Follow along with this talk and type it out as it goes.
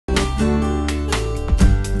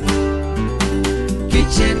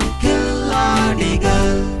Kitchen Killadigal.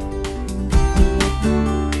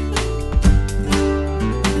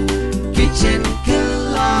 Kitchen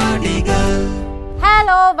Killadigal.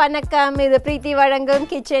 Hello வணக்கம், இது பிரீத்தி வழங்கும்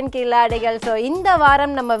கிச்சன் கில்லாடிகள். ஸோ இந்த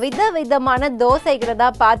வாரம் நம்ம விதவிதமான தோசைகளை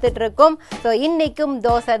தான் பார்த்துட்டு இருக்கோம். ஸோ இன்னைக்கும்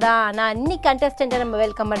தோசை தான். ஆனால் இன்னைக்கு கண்டஸ்டண்ட்டை நம்ம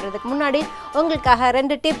வெல்கம் பண்ணுறதுக்கு முன்னாடி உங்களுக்காக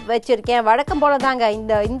 2 டிப் வச்சுருக்கேன். வழக்கம் போல தாங்க,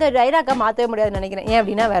 இந்த டைலாக மாற்றவே முடியாதுன்னு நினைக்கிறேன். ஏன்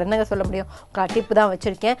அப்படின்னா வேறு என்னங்க சொல்ல முடியும், டிப்பு தான்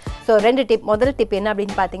வச்சுருக்கேன். So 2 tip. முதல் டிப் என்ன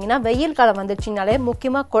அப்படின்னு பார்த்தீங்கன்னா, வெயில் காலம் வந்துச்சுனாலே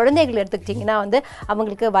முக்கியமாக குழந்தைகள் எடுத்துக்கிட்டிங்கன்னா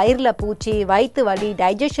அவங்களுக்கு வயிறில் பூச்சி, வயிற்று வலி,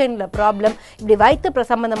 டைஜஷனில் ப்ராப்ளம், இப்படி வயிற்று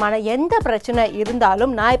சம்பந்தமான எந்த பிரச்சனை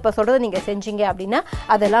இருந்தாலும் நான் இப்போ சொல்கிறத நீங்கள் செஞ்சீங்க அப்படின்னா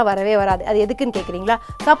அதெல்லாம் வரவே வராது. அது எதுக்குன்னு கேட்குறீங்களா?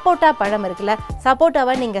 சப்போட்டா பழம் இருக்குல்ல,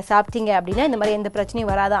 சப்போட்டாவை நீங்கள் சாப்பிட்டீங்க அப்படின்னா இந்த மாதிரி எந்த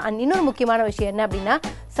பிரச்சனையும் வராது. அண்ட் இன்னொரு முக்கியமான விஷயம் என்ன அப்படின்னா,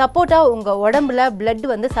 சப்போட்டா உங்கள் உடம்புல பிளட்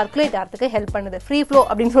சர்க்குலேட் ஆகிறதுக்கு ஹெல்ப் பண்ணுது. ஃப்ரீ ஃப்ளோ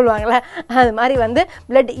அப்படின்னு சொல்லுவாங்கள்ல, அது மாதிரி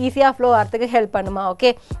பிளட் ஈஸியாக ஃப்ளோ ஆகிறதுக்கு ஹெல்ப் பண்ணுமா.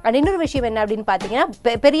 ஓகே. அண்ட் இன்னொரு விஷயம் என்ன அப்படின்னு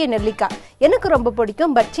பார்த்தீங்கன்னா, பெரிய நெல்லிக்காய் எனக்கு ரொம்ப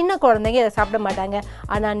பிடிக்கும். பட் சின்ன குழந்தைங்க இதை சாப்பிட மாட்டாங்க.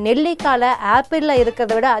 ஆனால் நெல்லிக்காயில் ஆப்பிளில்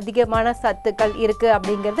இருக்கிறத விட அதிகமான சத்துக்கள் இருக்குது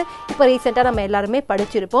அப்படிங்கிறது இப்போ ரீசெண்டாக நம்ம எல்லாருமே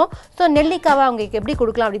படிச்சிருப்போம். ஸோ நெல்லிக்காவை அவங்களுக்கு எப்படி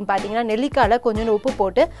கொடுக்கலாம் அப்படின்னு பார்த்தீங்கன்னா, நெல்லிக்காயில் கொஞ்சம் உப்பு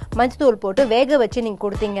போட்டு மஞ்சத்தூள் போட்டு வேக வச்சு நீங்கள்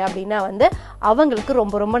கொடுத்தீங்க அப்படின்னா அவங்களுக்கு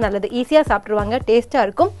ரொம்ப ரொம்ப நல்லது. ஈஸியாக சாப்பிட்ருவாங்க, டேஸ்ட்டாக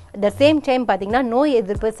இருக்கும். த சேம் டைம் பார்த்தீங்கன்னா நோய்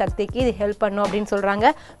எதிர்ப்பு சக்திக்கு இது ஹெல்ப் பண்ணும் அப்படின்னு சொல்கிறாங்க.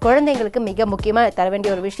 குழந்தைங்களுக்கு மிக முக்கியமாக தர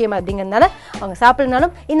வேண்டிய ஒரு விஷயம் அப்படிங்கிறதுனால அவங்க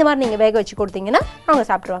சாப்பிட்றதுனாலும் இந்த மாதிரி நீங்கள் வேக வச்சு கொடுத்தீங்கன்னா அவங்க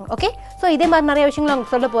சாப்பிட்ருவாங்க. ஓகே. ஸோ இதே மாதிரி நிறைய விஷயங்கள் அவங்க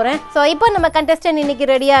சொல்ல போகிறேன். ஸோ இப்போ நம்ம கண்டஸ்டன்ட்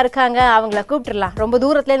இன்னைக்கு ரெடியாக இருக்காங்க. அவங்கள கூப்பிட்டுலாம், ரொம்ப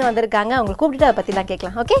தூரத்துலேருந்து வந்திருக்காங்க. அவங்களை கூப்பிட்டுட்டு அதை பற்றிலாம்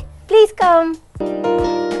கேட்கலாம். Okay, please come.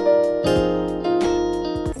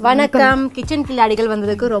 வணக்கம். கிச்சன் கில்லாடிகள்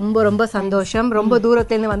வந்ததுக்கு ரொம்ப ரொம்ப சந்தோஷம். ரொம்ப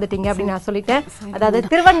தூரத்துலேருந்து வந்துட்டீங்க அப்படின்னு நான் சொல்லிட்டேன். அதாவது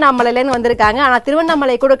திருவண்ணாமலையிலேருந்து வந்திருக்காங்க. ஆனால்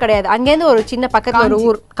திருவண்ணாமலை கூட கிடையாது, அங்கேருந்து ஒரு சின்ன பக்கத்தில் ஒரு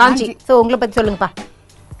ஊர் காஞ்சி. ஸோ உங்களை பற்றி சொல்லுங்கப்பா.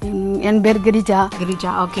 என் பேர் கிரிஜா.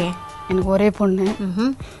 கிரிஜா, ஓகே. எனக்கு ஒரே பொண்ணு,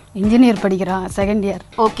 இன்ஜினியர் படிக்கிறா, 2nd இயர்.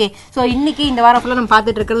 ஓகே. ஸோ இன்னைக்கு இந்த வாரம் ஃபுல்லாக நம்ம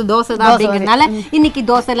பார்த்துட்டு இருக்கிறது தோசை தான் அப்படிங்கிறதுனால இன்னைக்கு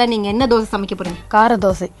தோசைல நீங்க என்ன தோசை சமைக்க போறீங்க? கார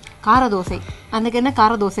தோசை. கார தோசை. அதுக்கு என்ன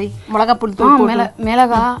கார தோசை? மிளகா புளி,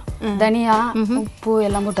 மிளகா, தனியா, உப்பு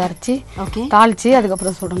எல்லாம் போட்டு அரைச்சி தாளிச்சு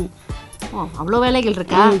அதுக்கப்புறம் சுடணும். அவ்வளோ வேலைகள்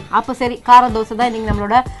இருக்கா? அப்போ சரி, கார தோசை தான் இன்னைக்கு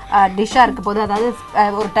நம்மளோட டிஷ்ஷாக இருக்க போது. அதாவது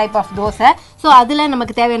ஒரு டைப் ஆஃப் தோசை. ஸோ அதில்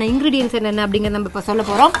நமக்கு தேவையான இன்க்ரீடியன்ஸ் என்னென்ன அப்படிங்கிறத நம்ம இப்போ சொல்ல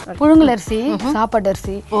போகிறோம். புழுங்கல் அரிசி, சாப்பாட்டு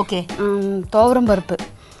அரிசி, ஓகே, துவரம் பருப்பு.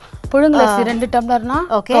 புழுங்கல் அரிசி 2 டம்ளர்னா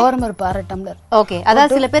துவரம் பருப்பு 1/2 டம்ளர். ஓகே.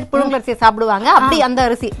 அதாவது சில பேர் புழுங்கல் அரிசி சாப்பிடுவாங்க. அப்படி அந்த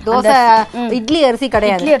அரிசி தோசை இட்லி அரிசி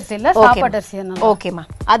கிடையாது. இட்லி அரிசி இல்ல, சாப்பாட்டு அரிசி. ஓகேமா.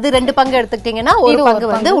 அது 2 பங்கு எடுத்துக்கிட்டீங்கன்னா ஒரு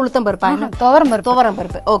பங்கு உளுத்தம் பருப்பு, துவரம்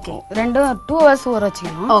பருப்பு. ஓகே. 2 hours ஊற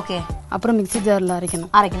வச்சுக்கணும். ஓகே. அப்புறம் மிக்ஸி ஜார்ல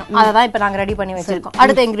அரைக்கணும். அததான் இப்ப நாங்க ரெடி பண்ணி வச்சிருக்கோம்.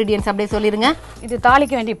 அடுத்த இன்கிரீடியன்ஸ் அப்படியே சொல்லிருங்க. இது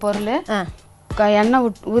தாளிக்க வேண்டிய பொருள். எண்ணெய்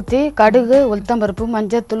ஊற்றி கடுகு, உளுத்தம்பருப்பு,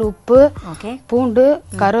 மஞ்சத்தூள், உப்பு, பூண்டு,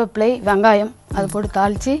 கருவேப்பிலை, வெங்காயம் அது போட்டு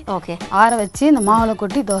தாளிச்சு ஆற வச்சு இந்த மாவுல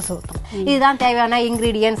கொட்டி தோசை ஊற்றும். இதுதான் தேவையான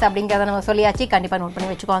இன்கிரீடியன்ஸ் அப்படிங்கிறத நம்ம சொல்லியாச்சு. கண்டிப்பா நோட்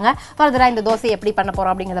பண்ணி வச்சுக்கோங்க. ஃபர்தரா இந்த தோசை எப்படி பண்ண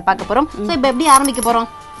போறோம் அப்படிங்கிறத பார்க்க போறோம். ஸோ இப்போ எப்படி ஆரம்பிக்க போறோம்?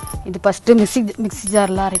 இது ஃபர்ஸ்ட் மிக்ஸி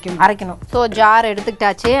ஜார்ல அரைக்கணும். ஸோ ஜார்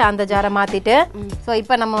எடுத்துக்கிட்டாச்சு, அந்த ஜாரை மாத்திட்டு ஸோ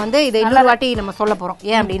இப்போ நம்ம இதை இன்னொரு வாட்டி நம்ம சொல்ல போறோம்.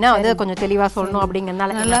 ஏன் அப்படின்னா கொஞ்சம் தெளிவா சொல்லணும்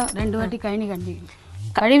அப்படிங்கிறதுனால நல்லா 2 வாட்டி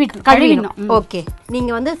கழுவிடணும். ஓகே.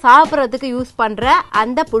 நீங்க சாப்பிடறதுக்கு யூஸ் பண்ற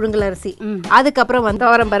அந்த புழுங்கல் அரிசி, அதுக்கப்புறம்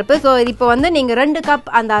துவரம் பருப்பு. சோ இப்போ நீங்க 2 கப்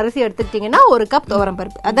அந்த அரிசி எடுத்துக்கிட்டீங்கன்னா 1 கப் துவரம்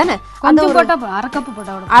பருப்பு. அதானே? அந்த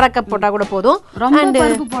 1/2 கப் போட்டா கூட போதும். ரொம்ப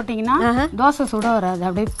பருப்பு போட்டீங்கன்னா தோசை சுட வராது,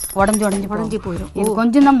 அப்படியே உடைஞ்சு போயிடும். இது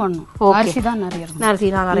கொஞ்சம் தான் பண்ணணும். அரிசி தான்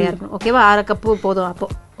நிறைய இருக்கும். ஓகேவா? 1/2 கப் போதும் அப்போ.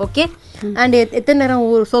 ஓகே. அண்ட் எத்தனை நேரம்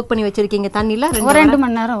சோக் பண்ணி வச்சிருக்கீங்க தண்ணில? 2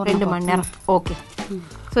 மணி நேரம். 2 மணி நேரம். ஓகே.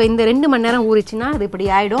 ஸோ இந்த 2 மணி நேரம் ஊறிச்சுன்னா அது இப்படி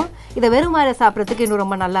ஆகிடும். இதை வெறும் மாதிரி சாப்பிட்றதுக்கு இன்னும்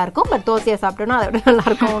ரொம்ப நல்லா இருக்கும். பட் தோசையை சாப்பிட்டோன்னா அதை விட நல்லா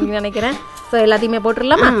இருக்கும் அப்படின்னு நினைக்கிறேன். ஸோ எல்லாத்தையுமே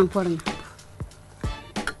போட்டுடலாமா? போடுங்க.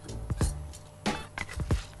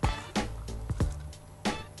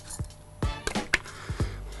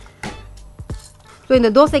 ஸோ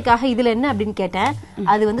இந்த தோசைக்காக இதில் என்ன அப்படின்னு கேட்டேன்.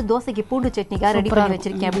 அது தோசைக்கு பூண்டு சட்னிக்காக ரெடி பண்ணி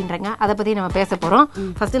வச்சிருக்கேன் அப்படின்றாங்க. அதை பற்றி நம்ம பேச போகிறோம்.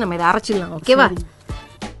 ஃபர்ஸ்ட் நம்ம இதை அரைச்சிடலாம். ஓகேவா?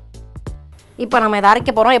 இப்போ நம்ம இதை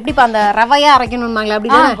அரைக்க போறோம். எப்படிப்பா அந்த ரவையா அரைக்கணும்னாங்களே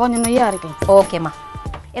அப்படின்னா கொஞ்சம் நொய்யா அரைக்கலாம். ஓகேமா.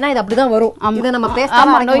 ஏன்னா இது அப்படிதான் வரும். இதை நம்ம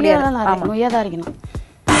நொய்யா தான் அரைக்கணும்.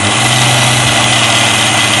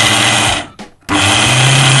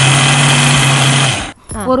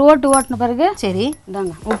 ஒரு ஓட்டுன பிறகு சரி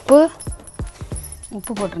இந்தாங்க உப்பு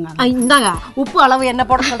போட்டுருங்க. இந்தாங்க உப்பு அளவு என்ன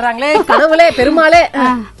போட சொல்றாங்களே, கடவுளே பெருமாளே.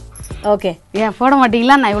 ஓகே. ஏன் போட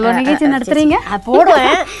மாட்டீங்களா? நான் இவ்வளவு நிகழ்ச்சி நடத்துறீங்க.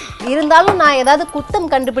 போடுவேன். இருந்தாலும் நான் ஏதாவது குத்தம்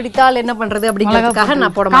கண்டுபிடித்தால் என்ன பண்றது அப்படிங்கிறதுக்காக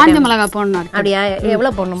நான் போட மாட்டேன். காஞ்ச மிளகாய் போடணும். அப்படியா?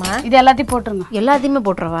 எவ்வளவு போடணுமா? இது எல்லாத்தையும் போட்டுருங்க. எல்லாத்தையுமே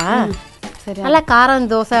போட்டுருவா? சரி. நல்லா காரம்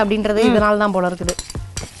தோசை அப்படின்றது இதனால தான் போல இருக்குது.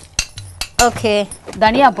 ஓகே.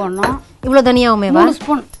 தனியா போடணும். இவ்வளவு தனியாவுமே 3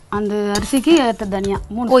 ஸ்பூன். அந்த அரிசிக்கு ஏத்த தனியா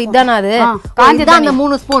 3. ஓ இதானா அது காஞ்ச அந்த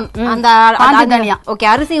 3 ஸ்பூன் அந்த காஞ்ச தனியா. ஓகே,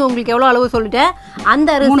 அரிசி உங்களுக்கு எவ்வளவு அளவு சொல்லிட்டேன், அந்த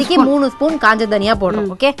அரிசிக்கு 3 ஸ்பூன் காஞ்ச தனியா போடுறோம்.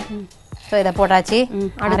 ஓகே, சோ இத போட்டாச்சு.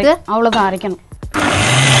 அடுத்து அவ்வளவுதான் அரைக்கணும்.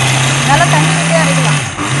 நல்லா தண்ணி ஊத்தி அரைக்கலாம்.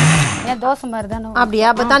 ஏன் தோசை மாதிரி தானே. அப்படியே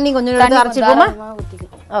அப்ப தண்ணி கொஞ்சம் எடுத்து அரைச்சிடுவோமா?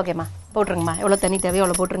 ஓகேம்மா, போட்டுருங்கம்மா. எவ்வளவு தண்ணி தேவையோ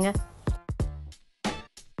அவ்வளவு போட்டுருங்க.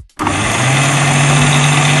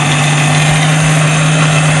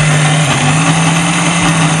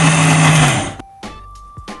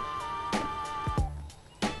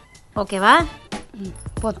 ஓகேவா?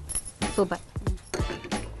 போதும். சூப்பர்.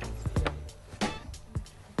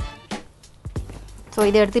 சோ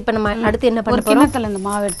இத எடுத்து இப்ப நம்ம அடுத்து என்ன பண்ண போறோம்? ஒரு கிண்ணத்துல இந்த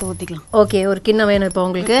மாவு எடுத்து ஊத்திக்கலாம். ஓகே, ஒரு கிண்ணம் வேணும் இப்போ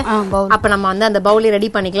உங்களுக்கு. அப்ப நம்ம வந்து அந்த பவுல் ரெடி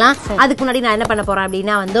பண்ணிக்கலாம். அதுக்கு முன்னாடி நான் என்ன பண்ண போறேன்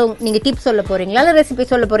அப்படின்னா வந்து நீங்க டிப்ஸ் சொல்ல போறீங்களா இல்ல ரெசிபி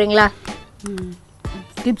சொல்ல போறீங்களா?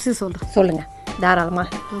 டிப்ஸ் சொல்லுங்க தாராளமா.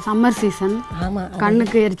 Summer season. ஆமா,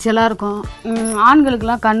 கண்ணுக்கு எரிச்சலா இருக்கும்.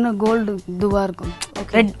 ஆண்களுக்குலாம் கண்ணு கோல்டு இதுவா இருக்கும்,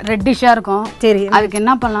 ரெட்டிஷா இருக்கும். சரி, அதுக்கு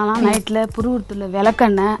என்ன பண்ணலாம், நைட்ல புருவத்துல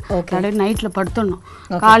விளக்கெண்ணெய் நைட்ல படுத்தணும்.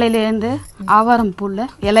 காலையில இருந்து ஆவாரம்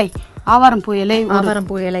பூ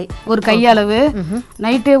இலை ஒரு கையளவு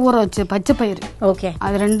நைட்டே ஊற வச்சு பச்சை பயிறு. ஓகே,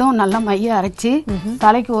 அது ரெண்டும் நல்லா மைய அரைச்சி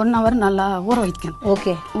தலைக்கு 1 hour நல்லா ஊற வைக்கணும்.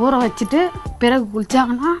 ஓகே, ஊற வச்சுட்டு பிறகு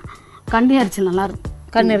குளிச்சாங்கன்னா கண்ணு எரிச்சல் நல்லா இருக்கும்.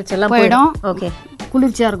 கண்ணு எரிச்சல் போயிடும். ஓகே,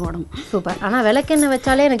 குளிர்ச்சியா இருக்கும் உடம்பு. சூப்பர். ஆனா விளக்கெண்ணெய்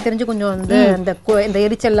வச்சாலே எனக்கு தெரிஞ்சு கொஞ்சம் வந்து இந்த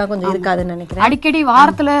எரிச்சல் எல்லாம் கொஞ்சம் இருக்காதுன்னு நினைக்கிறேன். அடிக்கடி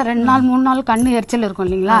வாரத்துல 2 நாள் 3 நாள் கண்ணு எரிச்சல் இருக்கும்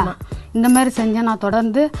இல்லைங்களா? இந்த மாதிரி செஞ்சா நான்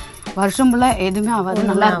தொடர்ந்து வருஷம் ஃபுல்லா எதுவுமே ஆகாது,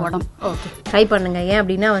 நல்லா இருக்கும் உடம்பு. ஓகே, ட்ரை பண்ணுங்க. ஏன்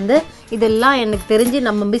அப்படின்னா வந்து இதெல்லாம் எனக்கு தெரிஞ்சு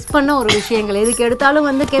நம்ம மிஸ் பண்ண ஒரு விஷயங்கள். எதுக்கு எடுத்தாலும்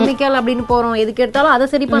வந்து கெமிக்கல் அப்படின்னு போறோம், எதுக்கு எடுத்தாலும் அதை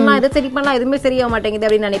சரி பண்ணலாம் இதை சரி பண்ணலாம், எதுவுமே சரியாக மாட்டேங்குது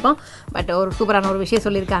அப்படின்னு நினைப்போம். பட் ஒரு சூப்பரான ஒரு விஷயம்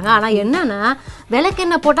சொல்லியிருக்காங்க. ஆனா என்னன்னா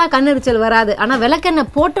விளக்கெண்ணெய் போட்டா கண்ணெரிச்சல் வராது, ஆனா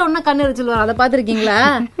விளக்கெண்ணெய் போட்ட உடனே கண்ணெரிச்சல் வரும். அதை பார்த்துருக்கீங்களா?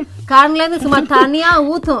 காரணல இருந்து சும்மா தனியா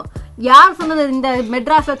ஊத்தும். யார் சொன்னது இந்த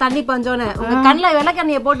மெட்ராஸ்ல தண்ணி பஞ்சோன்னு? உங்க கண்ணில்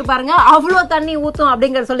விளக்கெண்ணைய போட்டு பாருங்க, அவ்வளோ தண்ணி ஊத்தும்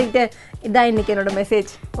அப்படிங்கிற சொல்லிட்டு. இதான் இன்னைக்கு என்னோட மெசேஜ்.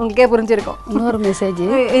 உங்களுக்கே புரிஞ்சிருக்கும். இன்னொரு மெசேஜ்,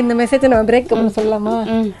 இந்த மெசேஜ் நம்ம பிரேக் சொல்லலாமா?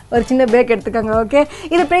 ஒரு சின்ன பிரேக் எடுத்துக்கோங்க. ஓகே,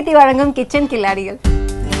 இது பிரீத்தி வழங்கும் kitchen கில்லாடிகள்.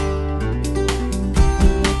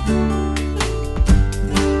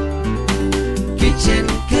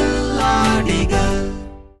 Kitchen கில்லாடிகள்.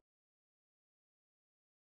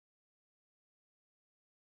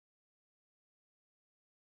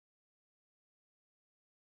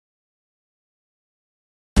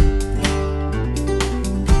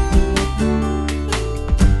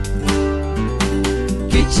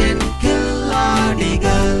 Kitchen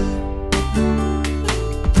கில்லாடிகள்.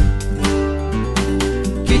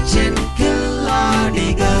 Kitchen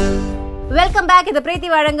கில்லாடிகள். Welcome back. இது பிரீத்தி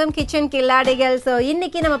வழங்கும் கிச்சன் கில்லாடிகள். ஸோ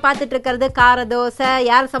இன்னைக்கு நம்ம பார்த்துட்டு இருக்கிறது கார தோசை.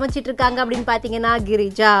 யார் சமைச்சிட்டு இருக்காங்க அப்படின்னு பார்த்தீங்கன்னா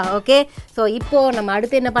கிரிஜா. ஓகே, ஸோ இப்போ நம்ம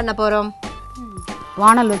அடுத்து என்ன பண்ண போறோம்?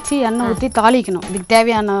 வானல் வச்சு எண்ணெய் ஊற்றி தாளிக்கணும். இதுக்கு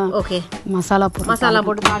தேவையான ஓகே மசாலா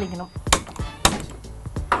போட்டு தாளிக்கணும்.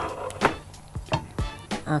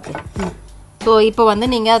 ஓகே, ஸோ இப்போ வந்து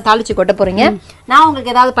நீங்க தாளிச்சு கொட்ட போறீங்க. நான்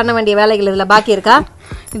உங்களுக்கு ஏதாவது பண்ண வேண்டிய வேலைகள் இதுல பாக்கி இருக்கா?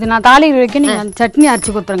 இது நான் தாளிக்கிற வரைக்கும் நீங்க சட்னி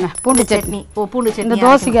அரைச்சு கொடுத்துருங்க. பூண்டு சட்னி. ஓ, பூண்டு சட்னி. இந்த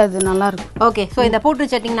தோசைக்கு அது நல்லா இருக்கும். ஓகே, சோ இந்த பூண்டு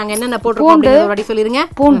சட்னி நாங்க என்னென்ன போட்டுருக்கோம் அப்படிங்கறத சொல்லிருங்க.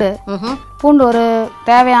 பூண்டு ஒரு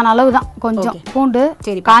தேவையான அளவு தான். கொஞ்சம் பூண்டு,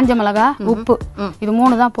 காஞ்ச மிளகாய், உப்பு, இது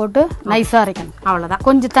 3 தான் போட்டு நைஸா அரைக்கணும். அவ்வளவுதான்.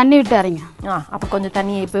 கொஞ்சம் தண்ணி விட்டு அரைங்க. அப்ப கொஞ்சம்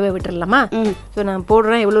தண்ணியை இப்பவே விட்டுறலாமா? சோ நான்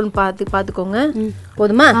போடுறேன், எவ்வளவுன்னு பாத்துக்கோங்க.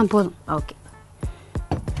 போதுமா? போதும். ஓகே,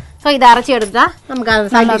 சோ இத அரைச்சி எடுத்தா நமக்கு அந்த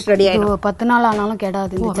சைட் டிஷ் ரெடி ஆயிடும். 10 நாள் ஆனாலும்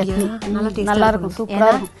கெடாது. இந்த சட்னி நல்லா இருக்கும், சூப்பரா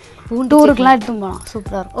இருக்கும். டூருக்குலாம் எடுத்து போலாம்,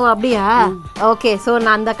 சூப்பரா இருக்கும். ஓ அப்படியா? ஓகே, சோ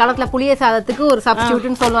நான் அந்த காலத்துல புளிய சாதத்துக்கு ஒரு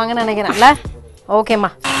சப்ஸ்டிட்யூட்னு சொல்லுவாங்கன்னு நினைக்கிறேன்ல.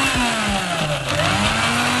 ஓகேம்மா,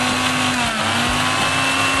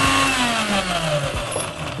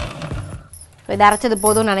 இதை அரைச்சது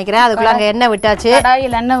போதும்னு நினைக்கிறேன். அதுக்குள்ள அங்க எண்ணெய் விட்டாச்சு.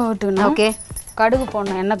 கடாயில் எண்ணெய் விட்டுக்கணும். ஓகே, கடுகு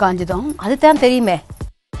போடணும். எண்ணெய் காஞ்சதும் அதுதான் தெரியுமே.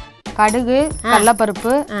 கடுகு,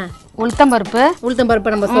 கடலைப்பருப்பு,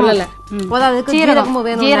 உளுத்தம்பருப்பு நம்ம சொல்லல. அதுக்கு ஜீரகமும்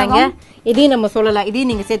வேணும்ங்க, இதையும் நம்ம சொல்லல. இதையும்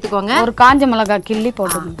நீங்க சேர்த்துக்கோங்க. ஒரு காஞ்ச மிளகாய் கிள்ளி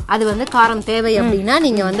போட்டுக்கோங்க. அது வந்து காரம் தேவை அப்படின்னா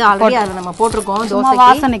நீங்க வந்து ஆல்ரெடி அதை நம்ம போட்டிருக்கோம் தோசைக்கு,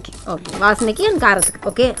 வாசனைக்கு. ஓகே, வாசனைக்கு அண்ட் காரத்துக்கு.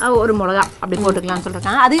 ஓகே, ஒரு மிளகா அப்படி போட்டுக்கலாம்னு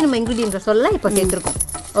சொல்றாங்க. அதையும் நம்ம இன்கிரீடியன்ஸ் சொல்ல இப்போ சேர்த்துருக்கோம்.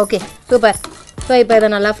 Okay, super. ஸோ இப்போ இதை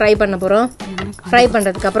நல்லா ஃப்ரை பண்ண போறோம். ஃப்ரை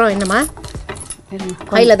பண்றதுக்கு அப்புறம் என்னமா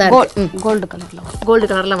கையில தான் கோல்டு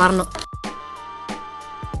கலர்ல வரணும்.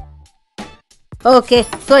 ஓகே,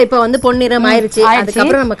 சோ இப்போ வந்து பொன்னிறம் ஆயிருச்சு. அதுக்கு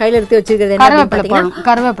அப்புறம் நம்ம கையில எடுத்து வச்சிருக்கிறது என்ன பாத்தீங்கன்னா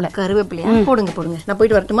கருவேப்பிலையா? போடுங்க. நான்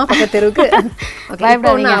போயிட்டு வரட்டுமா பக்கத்து தெருவுக்கு?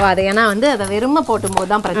 ஒன்னும் ஆகாது, ஏன்னா வந்து அதை வெறும போட்டும்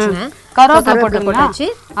போதுதான் பிரச்சனை. கருவேப்பிலை போட்டாச்சு.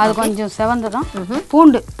 அது கொஞ்சம் செவந்ததும்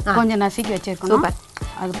பூண்டு கொஞ்சம் நசுக்கி வச்சிருக்கோம். சூப்பர்.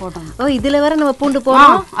 அது போட்டோம். ஓ இதுல வேற நம்ம பூண்டு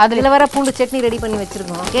போறோம். அதுல வேற பூண்டு சட்னி ரெடி பண்ணி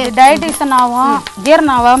வச்சிருக்கோம். ஓகே. டைஜஷன் ஆகும்,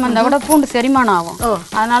 ஜீரணம் ஆகாம இருந்தா கூட பூண்டு செரிமானம் ஆகும்.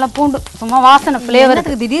 அதனால பூண்டு சும்மா வாசனை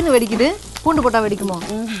ஃப்ளேவருக்கு திடீர்னு வெடிக்குது. பூண்டு போட்டா வெடிக்குமோ?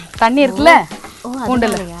 தண்ணி இருக்குல்ல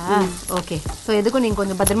பூண்டுலையா? ஓகே. ஸோ எதுக்கும் நீங்க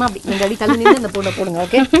கொஞ்சம் பத்திரமா அப்படி இந்த அடி தள்ளி நின்று இந்த பூண்டை போடுங்க.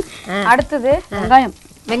 ஓகே. அடுத்தது வெங்காயம்.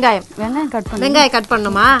 வெங்காயம் கட்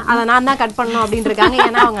பண்ணணுமா? அதை நான் தான் கட் பண்ணணும் அப்படின்னு இருக்காங்க.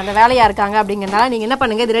 ஏன்னா அவங்க அந்த வேலையா இருக்காங்க அப்படிங்கறதுனால நீங்க என்ன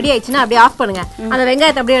பண்ணுங்க, இது ரெடி ஆயிடுச்சுன்னா அப்படியே ஆஃப் பண்ணுங்க. அந்த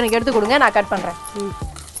வெங்காயத்தை அப்படியே எனக்கு எடுத்து கொடுங்க, நான் கட் பண்றேன்.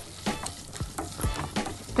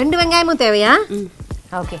 2 வெங்காயமும் தேவையா?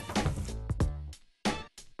 Okay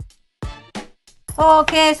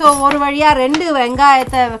okay. ஸோ ஒரு வழியா 2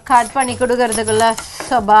 வெங்காயத்தை கட் பண்ணி கொடுக்கறதுக்குள்ள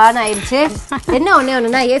சபான் ஆயிடுச்சு. என்ன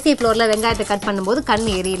ஒண்ணுன்னா ஏசி ஃப்ளோர்ல வெங்காயத்தை கட் பண்ணும்போது கண்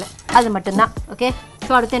எரியல, அது மட்டும்தான். ஓகே.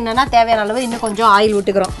 ஸோ அடுத்து என்னன்னா தேவையான அளவு இன்னும் கொஞ்சம் ஆயில்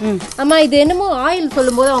விட்டுக்கிறோம். ஆமா இது என்னமோ ஆயில்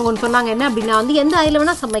சொல்லும் போது அவங்க ஒன்று சொன்னாங்க, என்ன அப்படின்னா வந்து எந்த ஆயில்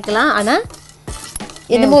வேணா சமைக்கலாம், ஆனா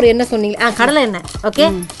என்னமோ ஒரு என்ன சொன்னீங்க, கடலை எண்ணெய். ஓகே.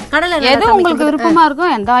 கடலை எண்ணெய் எது உங்களுக்கு விருப்பமா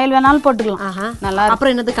இருக்கும், எந்த ஆயில் வேணாலும் போட்டுக்கலாம். நல்லா.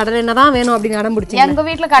 அப்புறம் என்னது கடலை எண்ணெய் தான் வேணும் அப்படின்னு அடம் பிடிச்சி எங்க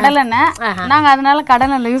வீட்டுல கடலை எண்ணெய், நாங்க அதனால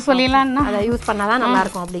கடலை எண்ணெய் யூஸ் பண்ணிடலாம். அதை யூஸ் பண்ணாதான் நல்லா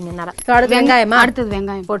இருக்கும் அப்படிங்கறனால. ஸோ அடுத்து வெங்காயமா? அடுத்தது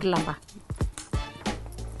வெங்காயம் போட்டுடலாம்ப்பா.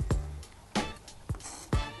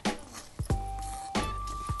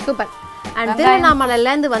 சூப்பர். அண்ட்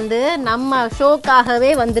திருவண்ணாமலையில இருந்து வந்து நம்ம ஷோக்காகவே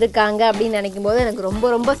வந்திருக்காங்க அப்படின்னு நினைக்கும் போது எனக்கு ரொம்ப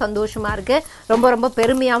ரொம்ப சந்தோஷமா இருக்கு, ரொம்ப ரொம்ப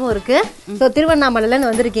பெருமையாவும் இருக்கு. ஸோ திருவண்ணாமலையில இருந்து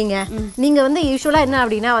வந்திருக்கீங்க. நீங்க வந்து யூஸ்வலா என்ன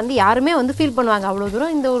அப்படின்னா வந்து யாருமே வந்து ஃபீல் பண்ணுவாங்க அவ்வளவு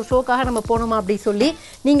தூரம் இந்த ஒரு ஷோக்காக நம்ம போனோமா அப்படி சொல்லி.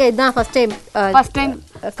 நீங்க இதுதான் ஃபர்ஸ்ட் டைம்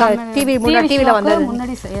டிவில வந்தது.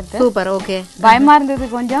 முன்னாடி செய்யறது சூப்பர். ஓகே. பயமா இருந்தது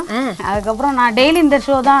கொஞ்சம். அதுக்கப்புறம் நான் டெய்லி இந்த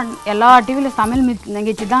ஷோ தான், எல்லா டிவில சமையல்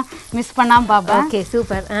நிகழ்ச்சி தான் மிஸ் பண்ணாம பாப்பேன். Okay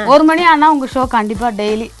super. 1 மணி ஆனா உங்க ஷோ கண்டிப்பா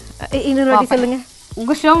டெய்லி. இன்னொரு வாட்டி சொல்லுங்க.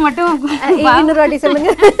 உங்க ஷோ மட்டும் இன்னொரு வாட்டி சொல்லுங்க.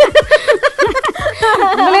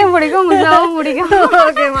 உங்களையும் பிடிக்கும், உங்க ஷோவும் பிடிக்கும்.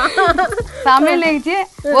 ஓகேமா. சமையல் நிகழ்ச்சி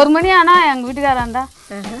 1 மணி ஆனா எங்க வீட்டுக்காரண்டா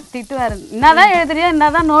திட்டுவாரு, என்னதான் எழுதுறியா,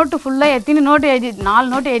 என்னதான் நோட்டு ஃபுல்லா எத்தனை நோட்டு எழுதி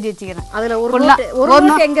 4 நோட்டு எழுதி வச்சுக்கிறேன். அதுல ஒரு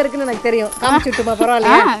நோட் எங்க இருக்குன்னு எனக்கு தெரியும், காமிச்சுட்டுமா?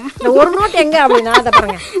 பரவாயில்லையா? இந்த ஒரு நோட் எங்க அப்படின்னா அதை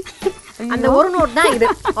பாருங்க, அந்த ஒரு நோட் தான் இது.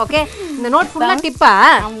 ஓகே. இந்த நோட் ஃபுல்லா டிப்பா?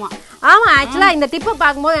 ஆமா ஆமா. ஆக்சுவலா இந்த டிப்பை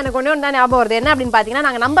பார்க்கும்போது எனக்கு ஒண்ணு தான் ஞாபகம் வருது. என்ன அப்படின்னு பாத்தீங்கன்னா,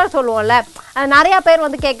 நாங்க நம்பர் சொல்லுவோம்ல, நிறைய பேர்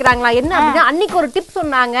வந்து கேக்குறாங்களா என்ன அப்படின்னா, அன்னைக்கு ஒரு டிப்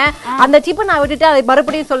சொன்னாங்க, அந்த டிப்பை நான் விட்டுட்டு அதை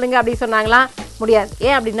மறுபடியும் சொல்லுங்க அப்படின்னு சொன்னாங்களா? முடியாது.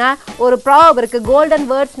 ஏன் அப்படின்னா ஒரு ப்ராவர்ப் இருக்கு, கோல்டன்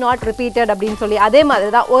வேர்ட்ஸ் நாட் ரிப்பீட்டட் அப்படின்னு சொல்லி. அதே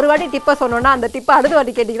மாதிரிதான் ஒரு வாட்டி டிப்பை சொன்னோம்னா அந்த டிப்பை அடுத்த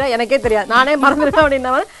வாட்டி கேட்டீங்கன்னா எனக்கே தெரியாது, நானே மறந்துடுவேன்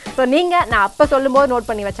அப்படின்னா. ஸோ நீங்க நான் அப்ப சொல்லும் போது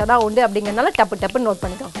நோட் பண்ணி வச்சாதான் உண்டு அப்படிங்கறதுனால டப்பு டப்புன்னு நோட்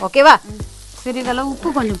பண்ணிக்கோங்க. ஓகேவா? சிறிதளவு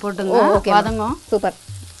உப்பு கொஞ்சம் போட்டுங்க. வதங்கும். சூப்பர்.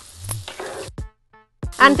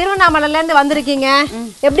 அண்ட் திருவண்ணாமலையில இருந்து வந்திருக்கீங்க,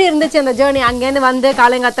 எப்படி இருந்துச்சு அந்த ஜேர்னி? அங்கேருந்து வந்து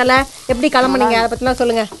காலங்காத்தால எப்படி கிளம்புனீங்க, அதை பத்திலாம்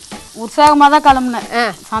சொல்லுங்க. உற்சாகமா தான் கிளம்புனேன்,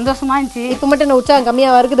 சந்தோஷமா இருந்துச்சு. இப்ப மட்டும் என்ன உற்சாகம் கம்மியா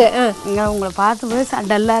இருக்குது? இங்க உங்களை பார்த்து போய்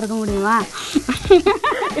டல்லா இருக்க முடியுமா?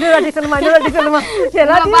 இன்னொரு வாட்டி சொல்லுமா, இன்னொரு வாட்டி சொல்லுமா.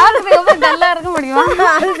 எல்லாரும் பார்த்து டல்லா இருக்க முடியுமா?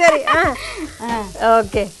 அது சரி.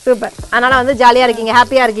 Okay super. அதனால வந்து ஜாலியா இருக்கீங்க,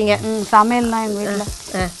 ஹாப்பியா இருக்கீங்க. சமையல்லாம் எங்க வீட்டுல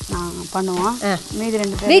நாங்க பண்ணுவோம். மீதி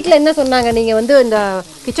 2 பேர் வீட்டுல என்ன சொன்னாங்க, நீங்க வந்து இந்த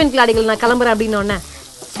கிச்சன் கிளாடிகள் நான் கிளம்புறேன் அப்படின்னு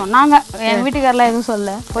சொன்னாங்க? எங்க வீட்டுக்காரெல்லாம் எதுவும்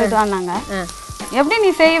சொல்ல, போயிட்டு வந்தாங்க. எப்படி நீ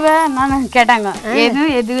செய்வ நான் கேட்டாங்க.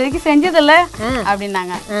 எதுவும் எது வரைக்கும் செஞ்சதில்ல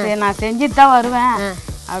அப்படின்னாங்க. சரி நான் செஞ்சுட்டு தான் வருவேன்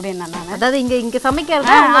அப்படின்னு. அதாவது இங்க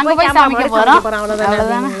சமைக்கிறது அங்க போய் சமைக்க போறோம்,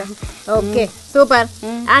 அவ்வளவுதான். Okay super.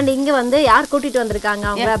 அண்ட் இங்க வந்து யார் கூட்டிட்டு வந்திருக்காங்க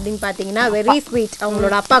அவங்க அப்படின்னு பாத்தீங்கன்னா, வெரி ஸ்வீட்,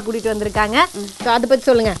 அவங்களோட அப்பா கூட்டிட்டு வந்திருக்காங்க. அதை பத்தி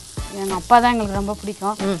சொல்லுங்க. எங்க அப்பா தான் எங்களுக்கு ரொம்ப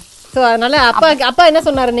பிடிக்கும். சோ அதனால அப்பா என்ன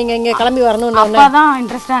சொன்னாரு, நீங்க இங்க கிளம்பி வரணும்? அப்பா தான்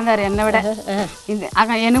இன்ட்ரெஸ்டா இருந்தாரு என்னை விட.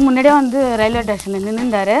 எனக்கு முன்னாடியே வந்து ரயில்வே ஸ்டேஷன்ல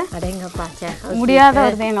நின்னுந்தாரு. முடியாத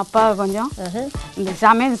வருது எங்க அப்பா கொஞ்சம் இந்த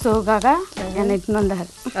சமையல் ஷோக்காக என்னை இட்டுன்னு வந்தாரு.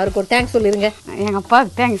 அவருக்கு ஒரு தேங்க்ஸ் சொல்லிருங்க. எங்க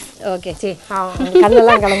அப்பாவுக்கு தேங்க்ஸ். ஓகே சரி.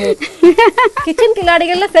 கண்ணெல்லாம் கிளம்பு. கிச்சன்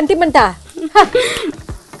கில்லாடிகள்ல சென்டிமெண்டா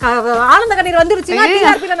ஆனந்த கண்ணீர் வந்துருச்சுன்னா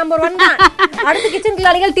டிஆர்பில நம்பர் 1 தான். அடுத்து கிச்சன்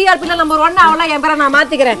கில்லாடிகள் டிஆர்பில நம்பர் 1 அவளா என் பேரை நான்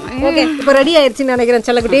மாத்திக்கிறேன். ஓகே இப்போ ரெடி ஆயிருச்சுன்னு நினைக்கிறேன்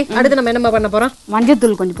செல்லக்குட்டி. அடுத்து நம்ம என்ன பண்ண போறோம்?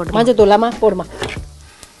 மஞ்சத்தூள் கொஞ்சம் போட்டு. மஞ்சத்தூளாமா போடுமா?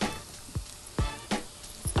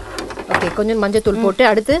 ஓகே கொஞ்சம் மஞ்சத்தூள் போட்டு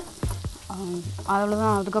அடுத்து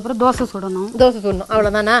அவ்வளவுதான். அதுக்கப்புறம் தோசை சுடணும்.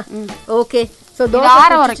 அவ்வளவுதானா? ஓகே. சோ தோசை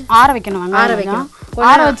ஆற வைக்கணும்.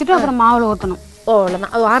 ஆற வச்சுட்டு அப்புறம் மாவுல ஊத்தணும்.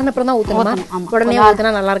 அவ்வளவுதான். அது ஆறுனப்புறம் தான் ஊத்தணுமா? உடனே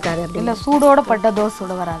ஊத்தினா நல்லா இருக்காது அப்படி இல்ல, சூடோட பட்ட தோசை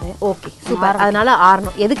சுட வராது. Okay super. அதனால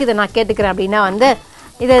ஆறணும். எதுக்கு இதை நான் கேட்டுக்கிறேன் அப்படின்னா வந்து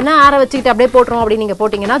இதை என்ன ஆற வச்சுக்கிட்டு அப்படியே போட்டுரும் அப்படின்னு நீங்க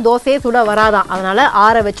போட்டீங்கன்னா தோசையே சுட வராதான். அதனால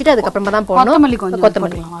ஆற வச்சுட்டு அதுக்கப்புறமா தான் போடணும்.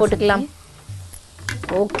 கொத்தமல்லி போட்டுக்கலாம்.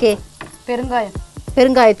 ஓகே.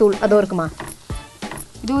 பெருங்காயத்தூள் அதுவும் இருக்குமா?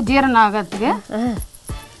 இது ஜீரணம் ஆகிறதுக்கு.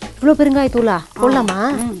 இவ்வளவு பெருங்காயத்தூளா போடலாமா?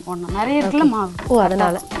 நிறைய இருக்குல்ல மாவு.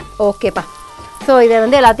 அதனால ஓகேப்பா. ஸோ இதை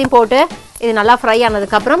வந்து எல்லாத்தையும் போட்டு இது நல்லா ஃப்ரை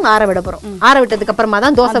ஆனதுக்கு அப்புறம் ஆற விட போறோம். ஆற விட்டதுக்கு அப்புறமா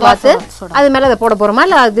தான் தோசை வாத்து அது மேல அதை போட போறோமா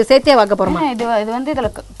இல்ல அது சேர்த்தே வாக்க போறோமா? இது வந்து இதுல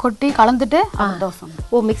கொட்டி கலந்துட்டு தோசை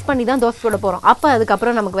மிக்ஸ் பண்ணி தான் தோசை போட போறோம். அப்ப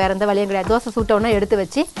அதுக்கப்புறம் நமக்கு வேற எந்த வழியும் கிடையாது. தோசை சுட்ட உடனே எடுத்து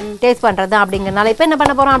வச்சு டேஸ்ட் பண்றது அப்படிங்கறனால இப்ப என்ன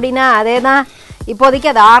பண்ண போறோம் அப்படின்னா அதேதான்.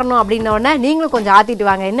 இப்போதைக்கு அது ஆறணும் அப்படின்ன உடனே நீங்களும் கொஞ்சம் ஆத்திட்டு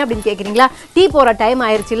வாங்க. என்ன அப்படின்னு கேக்குறீங்களா? டீ போற டைம்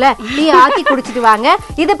ஆயிருச்சுல, டீ ஆத்தி குடிச்சிட்டு வாங்க.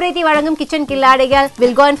 இது பிரீத்தி வழங்கும் kitchen கில்லாடிகள்.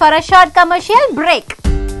 We'll go in for a short commercial break.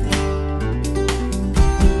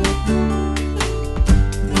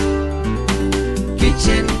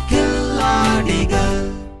 Kitchen Killadigal.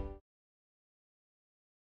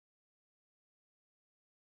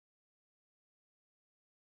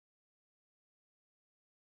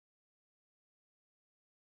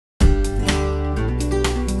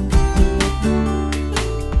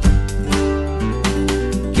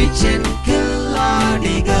 Kitchen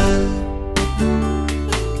Killadigal.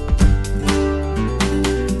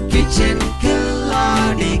 Kitchen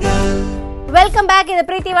Killadigal. Welcome back. இது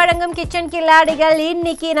பிரீத்தி வழங்கும் கிச்சன் கில்லாடிகள்.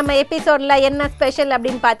 இன்னைக்கு நம்ம எபிசோட்ல என்ன ஸ்பெஷல்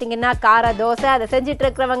அப்படின்னு பாத்தீங்கன்னா கார தோசை. அதை செஞ்சுட்டு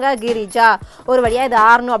இருக்கிறவங்க கிரிஜா. ஒரு வழியா இது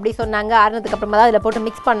ஆறணும் அப்படி சொன்னாங்க. ஆறுனதுக்கு அப்புறமா தான் அதில் போட்டு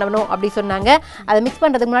மிக்ஸ் பண்ணணும் அப்படி சொன்னாங்க. அதை மிக்ஸ்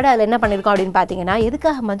பண்றதுக்கு முன்னாடி அதில் என்ன பண்ணிருக்கோம் அப்படின்னு பாத்தீங்கன்னா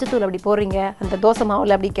எதுக்காக மஞ்சத்தூள் அப்படி போடுறீங்க அந்த தோசை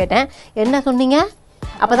மாவுல அப்படி கேட்டேன். என்ன சொன்னீங்க?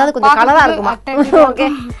 அப்பதான் கொஞ்சம் கலரா இருக்குமா? ஓகே,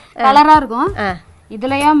 கலரா இருக்கும்.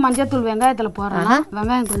 இதுலயே மஞ்சத்தூள் வெங்காயத்துல போறோம்.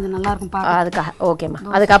 வெங்காயம் கொஞ்சம் நல்லா இருக்கும் பாக்க. அதுக்காக ஓகேமா,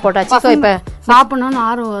 அதுக்காக போட்டாச்சு. சோ இப்ப சாப்பிடணும்னு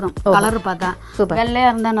ஆர்வம் வரும். கலர் பார்த்தா வெள்ளையா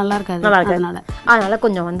இருந்தா நல்லா இருக்காது. அதனால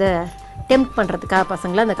கொஞ்சம் வந்து டெம்ப்ட் பண்றதுக்காக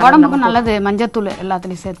பசங்களை அந்த உடம்புக்கு நல்லது மஞ்சத்தூள்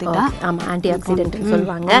எல்லாத்துலயும் சேர்த்துட்டா. ஆமா, ஆன்டி ஆக்சிடென்ட்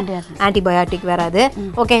சொல்லுவாங்க, ஆன்டிபயோட்டிக் வராது.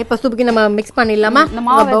 ஓகே, இப்ப சூப்புக்கு நம்ம மிக்ஸ் பண்ணிடலாமா?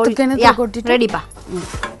 ரெடிப்பா.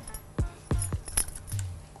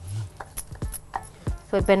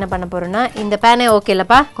 ஸோ இப்போ என்ன பண்ண போறோம்னா இந்த பேனே ஓகே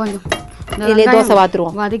இல்லப்பா, கொஞ்சம் இதுலேயே தோசை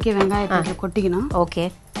வாத்துருவோம். வதக்கி வெங்காயத்தை கொட்டிக்கணும். ஓகே,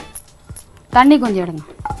 தண்ணி கொஞ்சம் எடுங்க.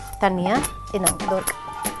 தண்ணியா என்ன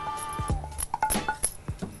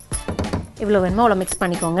இவ்வளோ வேணுமோ அவ்வளோ மிக்ஸ்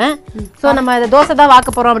பண்ணிக்கோங்க. ஸோ நம்ம இதை தோசை தான் வாக்க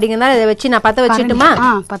போகிறோம் அப்படிங்கிறதால இதை வச்சு நான் பற்ற வச்சுட்டுமா?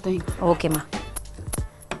 ஓகேம்மா.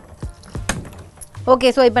 ஓகே,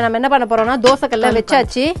 ஸோ இப்போ நம்ம என்ன பண்ண போறோம்னா தோசை கல்ல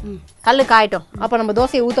வச்சாச்சு, கல் காயட்டும். அப்போ நம்ம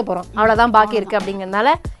தோசையை ஊற்ற போகிறோம், அவ்வளோதான் பாக்கி இருக்கு அப்படிங்கிறதுனால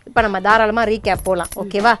இப்போ நம்ம தாராளமாக ரீகேப் போகலாம்.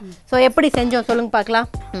 ஓகேவா? ஸோ எப்படி செஞ்சோம் சொல்லுங்க பார்க்கலாம்.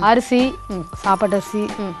 அரிசி, சாப்பாட்டு அரிசி,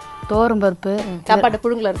 தோரம் பருப்பு, சாப்பாட்டு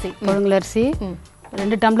புழுங்கலரிசி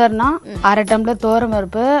 2 டம்ளர்னா 1/2 டம்ளர் தோரம்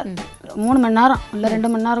பருப்பு 3 மணி நேரம் இல்லை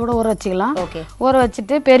 2 மணி நேரம் கூட ஊற வச்சுக்கலாம். ஊற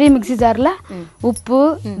வச்சுட்டு பெரிய மிக்சி ஜாரில் உப்பு,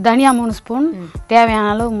 தனியா 3 ஸ்பூன்,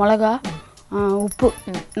 தேவையான அளவு மிளகா, உப்பு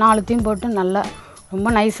 4த்தையும் போட்டு நல்லா ரொம்ப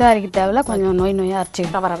நைஸாக அரைக்க தேவையில்ல, கொஞ்சம் நோயாக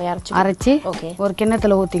அரைச்சி ஒரு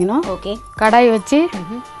கிண்ணத்தில் ஊற்றிக்கணும். கடாய் வச்சு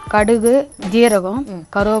கடுகு, ஜீரகம்,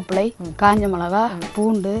 கருவேப்பிலை, காஞ்ச மிளகா,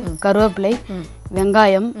 பூண்டு, கருவேப்பிலை,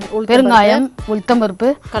 வெங்காயம், பெருங்காயம், உளுத்தம்பருப்பு,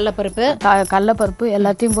 கடலப்பருப்பு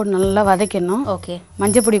எல்லாத்தையும் போட்டு நல்லா வதக்கணும்.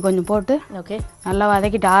 மஞ்சப்பொடி கொஞ்சம் போட்டு நல்லா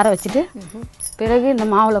வதக்கிட்டு ஆற வச்சுட்டு பிறகு இந்த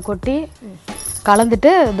மாவில் கொட்டி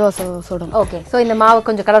கலந்துட்டு தோசை சுடணும். ஓகே, ஸோ இந்த மாவு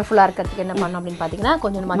கொஞ்சம் கலர்ஃபுல்லாக இருக்கிறதுக்கு என்ன பண்ணணும் அப்படின்னு பார்த்தீங்கன்னா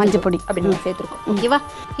கொஞ்சம் மஞ்சப்பொடி அப்படின்னு சேர்த்துருக்கோம். ஓகேவா?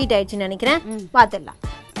 ஹீட் ஆயிடுச்சுன்னு நினைக்கிறேன், பார்த்துடலாம்.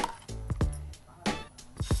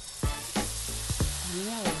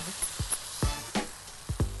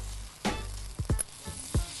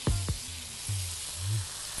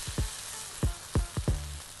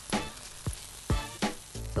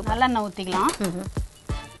 நல்லெண்ணெய் ஊற்றிக்கலாம்,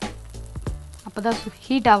 அப்போதான்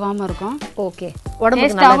ஹீட் ஆகாமல் இருக்கும். ஓகே,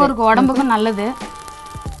 உடம்புக்கும் நல்லது.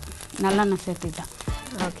 நல்லெண்ணெய் சேர்த்துக்கிட்டேன்.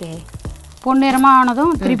 ஓகே, பொன்னிறமாக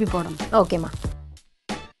ஆனதும் திருப்பி போடணும். ஓகேம்மா.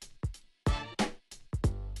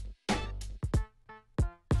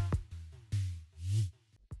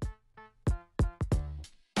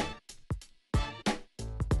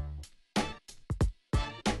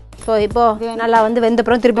 ஸோ இப்போ நல்லா வந்து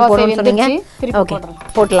வெந்தப்புறம் திருப்பி போடணும்னு சொன்னீங்க. ஓகே,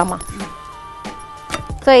 போட்டலாமா?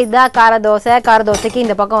 ஸோ இதுதான் கார தோசை. கார தோசைக்கு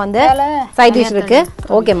இந்த பக்கம் வந்து சைட் டிஷ் இருக்கு.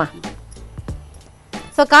 ஓகேம்மா.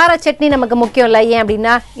 ஸோ கார சட்னி நமக்கு முக்கியம் இல்லை. ஏன்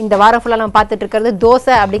அப்படின்னா இந்த வாரம் ஃபுல்லாக நம்ம பார்த்துட்டு இருக்கிறது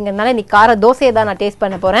தோசை அப்படிங்கிறதுனால இன்னைக்கு கார தோசையை தான் நான் டேஸ்ட்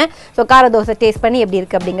பண்ண போகிறேன். ஸோ கார தோசை டேஸ்ட் பண்ணி எப்படி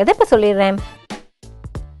இருக்குது அப்படிங்கிறத இப்போ சொல்லிடுறேன்.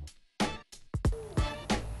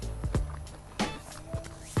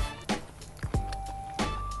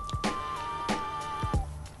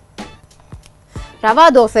 ரவா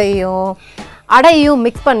தோசையும் அடையும்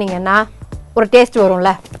மிக்ஸ் பண்ணிங்கன்னா ஒரு டேஸ்ட் வரும்ல,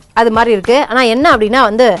 அது மாதிரி இருக்குது. ஆனால் என்ன அப்படின்னா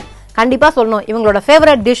வந்து கண்டிப்பாக சொல்லணும் இவங்களோட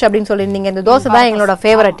ஃபேவரட் டிஷ் அப்படின்னு சொல்லியிருந்தீங்க. இந்த தோசை தான் எங்களோட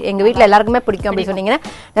ஃபேவரட், எங்கள் வீட்டில் எல்லாருக்குமே பிடிக்கும் அப்படின்னு சொன்னீங்கன்னா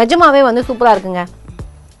நிஜமாவே வந்து சூப்பராக இருக்குங்க.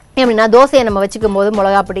 எப்படின்னா தோசையை நம்ம வச்சுக்கும் போது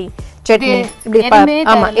மிளகாப்பொடி, சட்னி இப்படி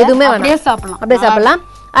ஆமாம் எதுவுமே வேணாம், அப்படியே சாப்பிடலாம்.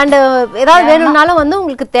 அண்ட் ஏதாவது வேணும்னாலும் வந்து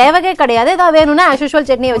உங்களுக்கு தேவையே கிடையாது. ஏதாவது வேணும்னா ஆஸ் யூஷுவல்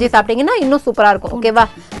சட்னியை வச்சு சாப்பிட்டீங்கன்னா இன்னும் சூப்பராக இருக்கும். ஓகேவா?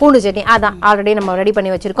 பூண்டு சட்னி அதான் ஆல்ரெடி நம்ம ரெடி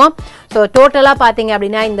பண்ணி வச்சிருக்கோம். ஸோ டோட்டலாக பார்த்தீங்க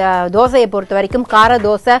அப்படின்னா இந்த தோசையை பொறுத்த வரைக்கும் கார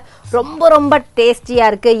தோசை ரொம்ப ரொம்ப டேஸ்டியா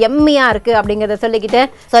இருக்கு, எம்மியா இருக்கு அப்படிங்கறத சொல்லிக்கிட்டு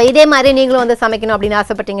ஸோ இதே மாதிரி நீங்களும் வந்து சமைக்கணும் அப்படின்னு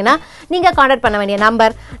ஆசைப்பட்டீங்கன்னா நீங்க கான்டாக்ட் பண்ண வேண்டிய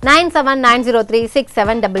நம்பர்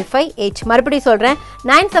 9790367558. மறுபடியும் சொல்றேன்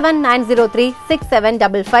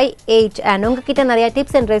 9790367558. அண்ட் உங்ககிட்ட நிறைய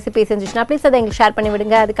டிப்ஸ் அண்ட் ரெசிபிஸ் இருந்துச்சுன்னா ப்ளீஸ் அதை எங்களுக்கு ஷேர் பண்ணி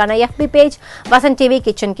விடுங்க. அதுக்கான FB page Vasanth TV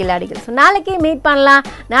kitchen கில்லாடிகள். So நாளைக்கு மீட் பண்ணலாம்.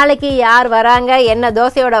 நாளைக்கு யார் வராங்க, என்ன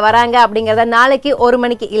தோசையோட வராங்க அப்படிங்கறத நாளைக்கு 1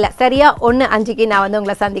 மணிக்கு இல்ல சரியா 1:05 நான் வந்து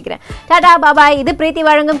உங்களை சந்திக்கிறேன். டாடா பாபாய். இது பிரீத்தி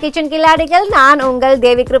வழங்கும் கிச்சன் கில்லாடிகள். நான் உங்கள்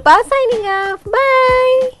தேவி கிருபா. Signing off. பை.